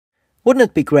Wouldn't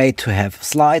it be great to have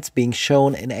slides being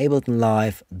shown in Ableton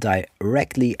Live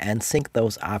directly and sync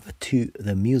those up to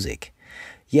the music?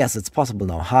 Yes, it's possible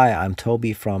now. Hi, I'm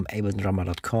Toby from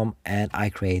abletondrummer.com, and I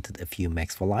created a few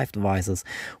Max for Live devices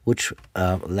which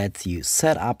lets you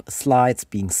set up slides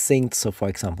being synced. So for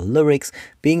example, lyrics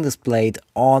being displayed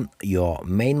on your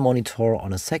main monitor,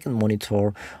 on a second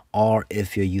monitor, or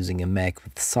if you're using a Mac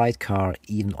with Sidecar,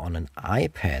 even on an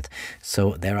iPad.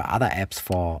 So there are other apps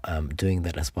for doing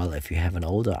that as well if you have an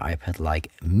older iPad like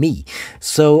me.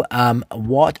 So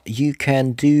what you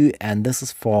can do, and this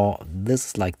is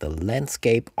like the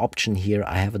landscape option here.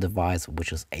 I have a device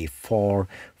which is a 4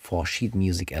 for sheet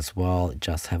music as well.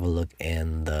 Just have a look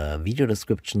in the video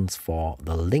descriptions for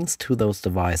the links to those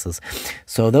devices.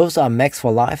 So those are Max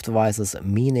for Live devices,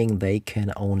 meaning they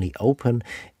can only open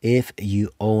if you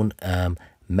own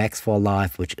Max for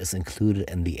Live, which is included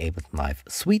in the Ableton Live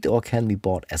suite or can be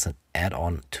bought as an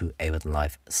add-on to Ableton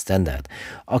Live Standard.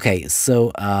 Okay,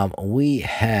 so we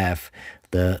have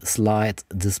the slide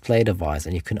display device,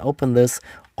 and you can open this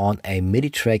on a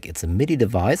MIDI track. It's a MIDI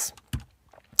device,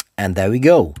 and there we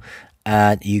go.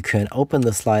 And you can open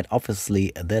the slide.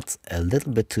 Obviously that's a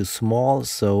little bit too small,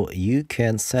 so you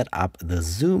can set up the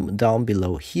zoom down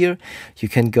below here. You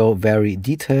can go very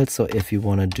detailed, so if you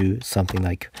want to do something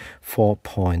like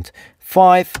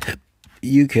 4.5,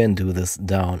 you can do this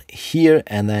down here,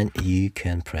 and then you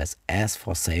can press S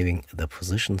for saving the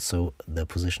position, so the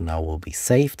position now will be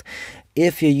saved.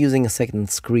 If you're using a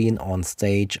second screen on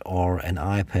stage or an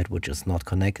iPad which is not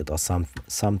connected or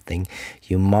something,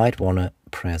 you might want to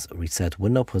press reset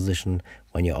window position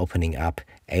when you're opening up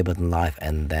Ableton Live,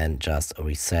 and then just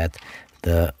reset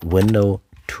the window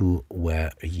to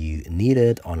where you need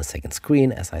it on a second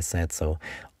screen, as I said, so,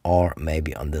 or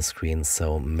maybe on this screen.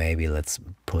 So maybe let's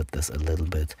put this a little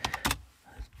bit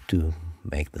to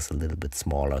make this a little bit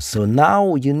smaller. So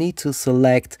now you need to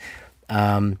select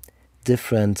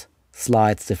different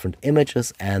slides, different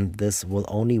images, and this will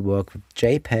only work with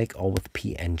JPEG or with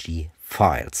PNG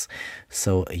files.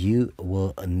 So you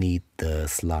will need the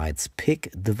slides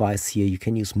pick device here. You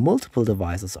can use multiple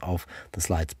devices of the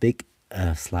slides pick,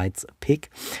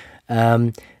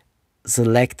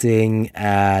 selecting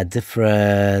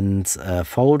different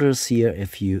folders here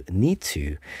if you need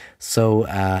to. So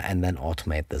and then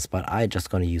automate this, but I just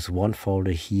gonna use one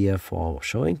folder here for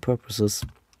showing purposes.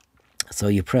 So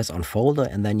you press on folder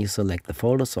and then you select the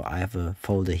folder. So I have a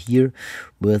folder here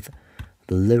with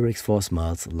the lyrics for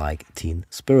Smells Like Teen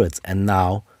Spirits, and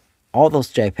now all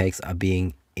those JPEGs are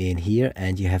being in here,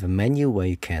 and you have a menu where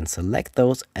you can select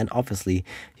those, and obviously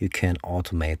you can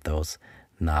automate those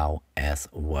now as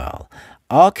well.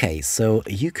 Okay, so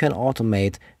you can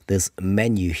automate this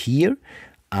menu here,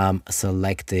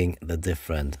 selecting the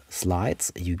different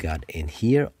slides you got in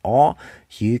here, or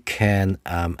you can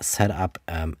set up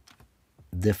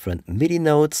different MIDI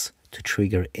notes to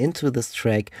trigger into this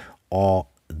track, or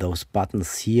those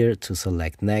buttons here to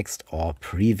select next or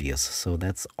previous. So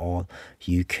that's all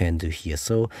you can do here.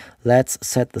 So let's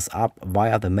set this up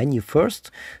via the menu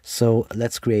first. So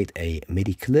let's create a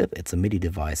MIDI clip. It's a MIDI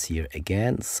device here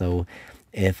again. So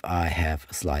if I have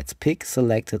slides pick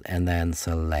selected and then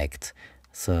select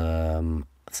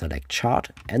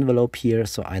chart envelope here,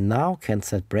 so I now can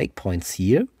set breakpoints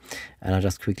here, and I'm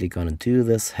just quickly gonna do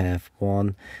this. Have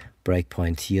one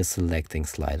breakpoint here, selecting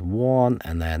slide 1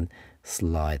 and then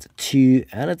slide 2,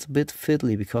 and it's a bit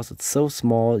fiddly because it's so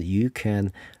small. You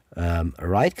can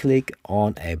right click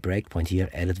on a breakpoint here,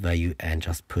 edit value, and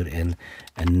just put in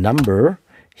a number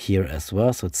here as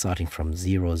well. So it's starting from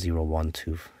 0, 0, 1,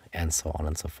 2, and so on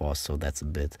and so forth. So that's a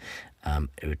bit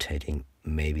irritating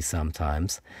maybe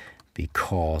sometimes,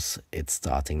 because it's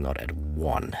starting not at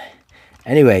 1.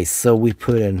 Anyway, so we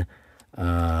put in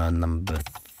number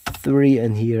 3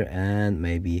 in here, and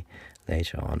maybe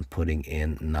later on putting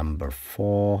in number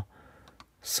 4.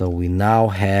 So we now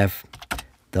have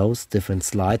those different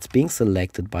slides being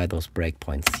selected by those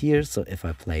breakpoints here. So if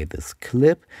I play this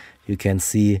clip, you can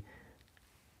see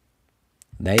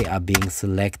they are being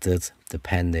selected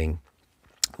depending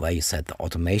where you set the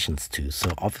automations to.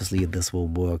 So obviously this will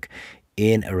work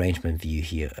in arrangement view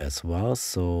here as well.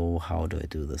 So how do I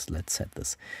do this? Let's set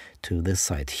this to this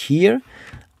side here,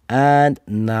 and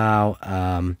now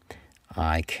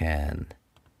I can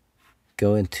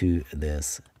go into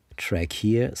this track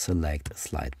here, select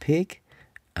slide pick,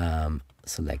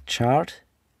 select chart,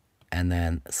 and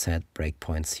then set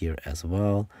breakpoints here as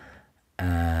well,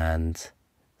 and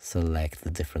select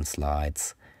the different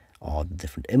slides or the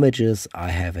different images I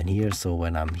have in here. So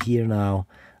when I'm here now,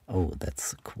 oh,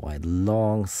 that's quite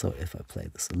long. So if I play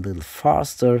this a little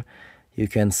faster, you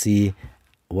can see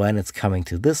when it's coming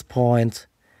to this point,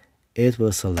 it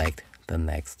will select the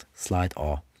next slide,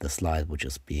 or the slide which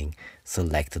is being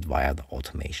selected via the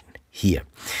automation here.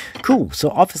 Cool. So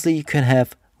obviously you can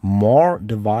have more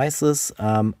devices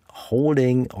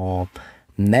holding or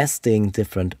nesting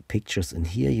different pictures in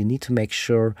here. You need to make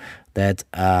sure that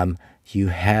you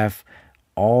have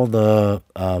all the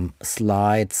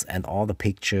slides and all the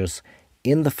pictures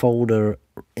in the folder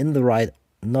in the right,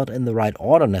 not in the right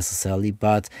order necessarily,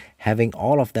 but having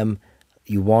all of them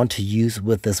you want to use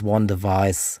with this one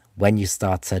device when you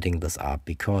start setting this up.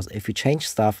 Because if you change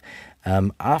stuff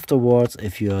afterwards,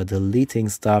 if you're deleting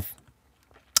stuff,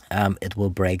 it will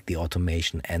break the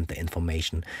automation and the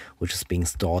information which is being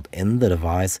stored in the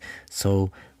device.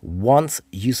 So once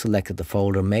you selected the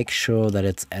folder, make sure that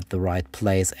it's at the right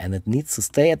place, and it needs to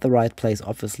stay at the right place,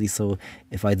 obviously. So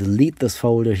if I delete this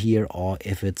folder here, or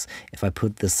if I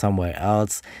put this somewhere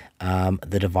else,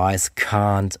 the device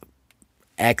can't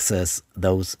access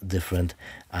those different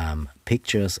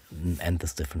pictures and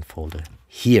this different folder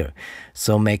here.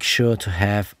 So make sure to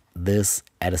have this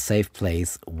at a safe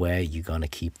place where you're gonna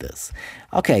keep this.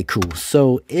 Okay, cool.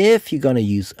 So if you're gonna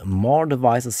use more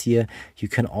devices here, you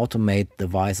can automate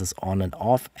devices on and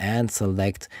off and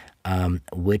select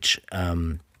which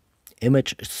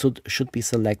image should be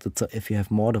selected. So if you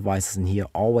have more devices in here,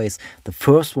 always the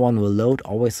first one will load,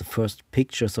 always the first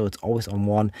picture, so it's always on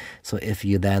one. So if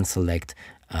you then select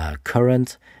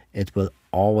current, it will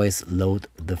always load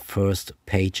the first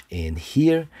page in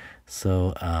here.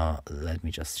 So let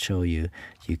me just show you.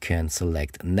 You can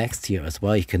select next here as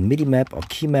well. You can MIDI map or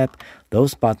key map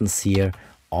those buttons here,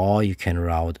 or you can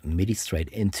route MIDI straight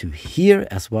into here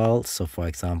as well. So for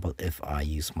example, if I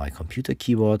use my computer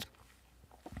keyboard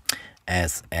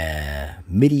as a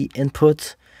MIDI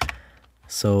input,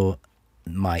 so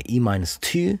my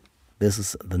E-2, this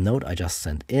is the note I just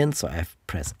sent in. So I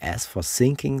press S for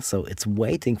syncing. So it's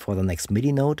waiting for the next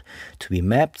MIDI note to be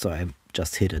mapped. So I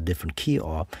just hit a different key,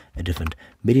 or a different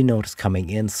MIDI note is coming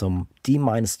in. So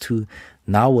D-2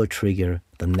 now will trigger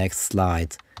the next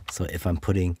slide. So if I'm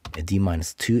putting a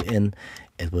D-2 in,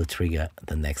 it will trigger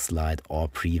the next slide, or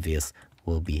previous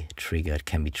will be triggered,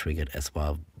 can be triggered as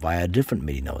well via a different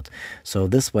MIDI note. So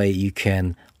this way you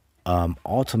can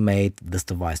automate this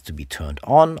device to be turned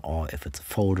on, or if it's a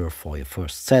folder for your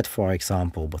first set, for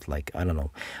example, with like, I don't know,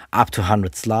 up to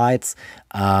 100 slides,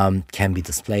 can be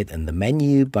displayed in the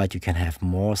menu, but you can have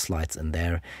more slides in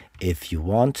there if you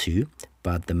want to,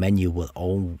 but the menu will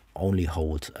only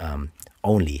hold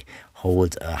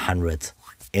 100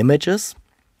 images.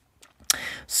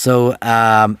 So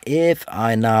if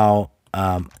I now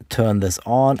turn this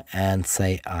on and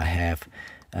say I have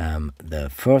the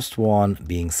first one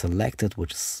being selected,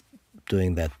 which is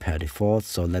doing that per default.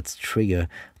 So let's trigger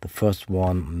the first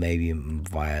one maybe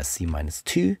via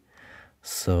C-2.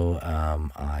 So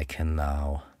I can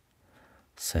now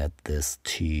set this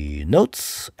to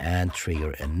notes and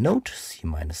trigger a note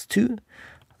C-2.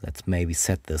 Let's maybe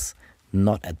set this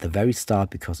not at the very start,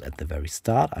 because at the very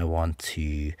start I want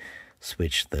to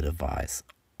switch the device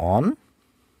on.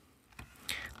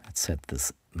 Let's set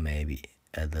this maybe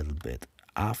a little bit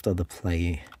after the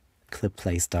clip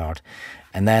play start,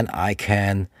 and then I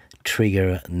can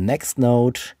trigger next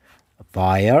note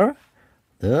via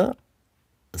the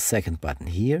second button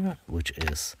here, which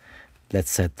is,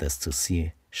 let's set this to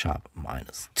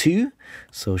C#-2.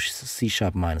 So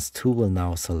C#-2 will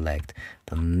now select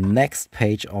the next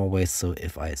page always. So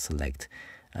if I select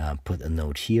put a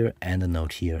note here and a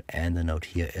note here and a note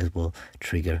here, it will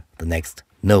trigger the next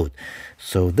note.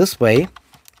 So this way,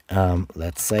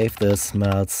 let's save this.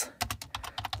 Smells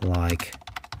like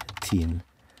Teen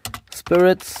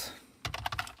Spirit.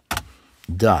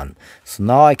 Done. So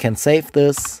now I can save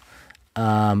this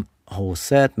whole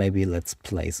set. Maybe let's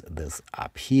place this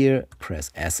up here. Press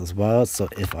S as well. So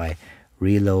if I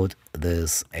reload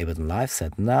this Ableton Live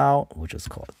set now, which is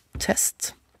called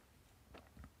test,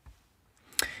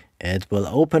 it will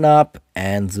open up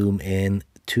and zoom in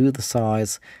to the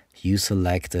size you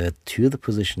selected, to the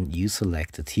position you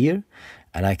selected here,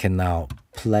 and I can now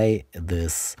play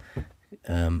this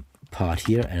part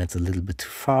here, and it's a little bit too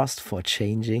fast for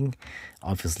changing.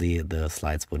 Obviously the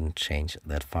slides wouldn't change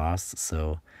that fast,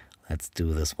 so let's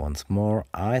do this once more.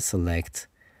 I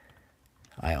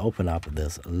open up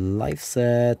this live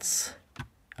set.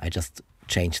 I just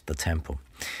changed the tempo.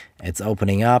 It's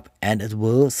opening up, and it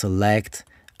will select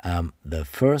the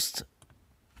first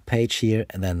page here,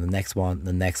 and then the next one,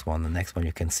 the next one, the next one.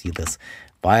 You can see this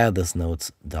via this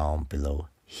notes down below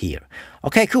here.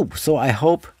 Okay, cool. So I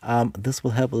hope this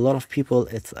will help a lot of people.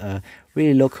 It's a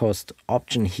really low cost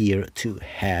option here to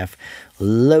have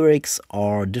lyrics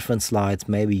or different slides.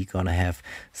 Maybe you're gonna have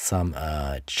some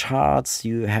charts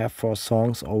you have for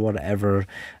songs or whatever.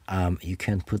 You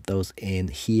can put those in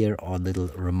here, or little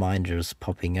reminders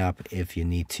popping up if you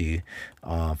need to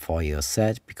for your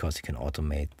set, because you can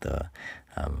automate the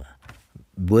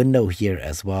window here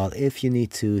as well if you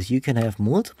need to. You can have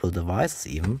multiple devices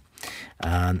even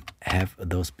and have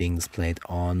those being displayed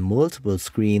on multiple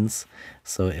screens.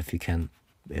 So if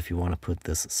you want to put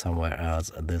this somewhere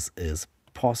else, this is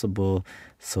possible.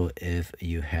 So if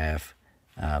you have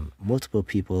multiple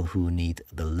people who need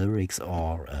the lyrics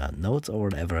or notes or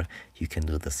whatever, you can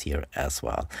do this here as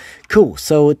well. Cool.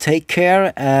 So take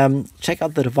care. Check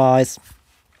out the device.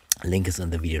 Link is in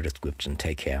the video description.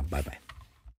 Take care. Bye bye.